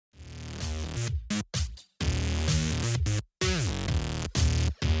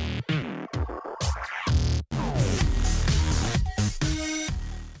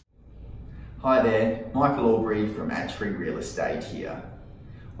Hi there, Michael Allbeury from Allbeury Real Estate here.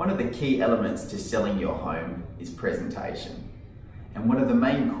 One of the key elements to selling your home is presentation. And one of the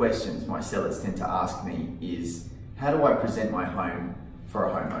main questions my sellers tend to ask me is, how do I present my home for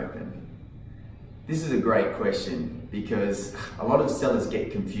a home open? This is a great question because a lot of sellers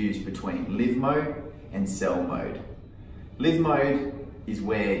get confused between live mode and sell mode. Live mode is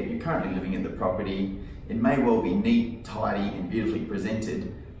where you're currently living in the property. It may well be neat, tidy and beautifully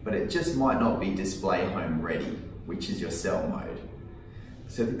presented, but it just might not be display home ready, which is your sell mode.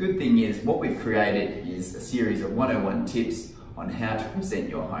 So the good thing is what we've created is a series of 101 tips on how to present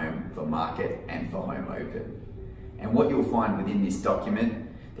your home for market and for home open. And what you'll find within this document,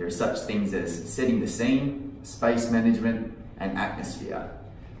 there are such things as setting the scene, space management and atmosphere,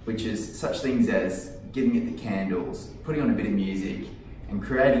 which is such things as giving it the candles, putting on a bit of music and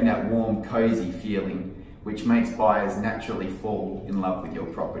creating that warm, cozy feeling which makes buyers naturally fall in love with your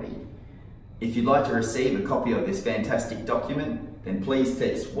property. If you'd like to receive a copy of this fantastic document, then please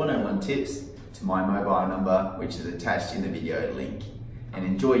text 101 tips to my mobile number, which is attached in the video link, and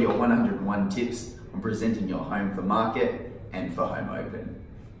enjoy your 101 tips on presenting your home for market and for home open.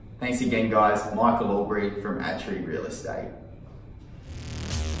 Thanks again guys, Michael Allbeury from Allbeury Real Estate.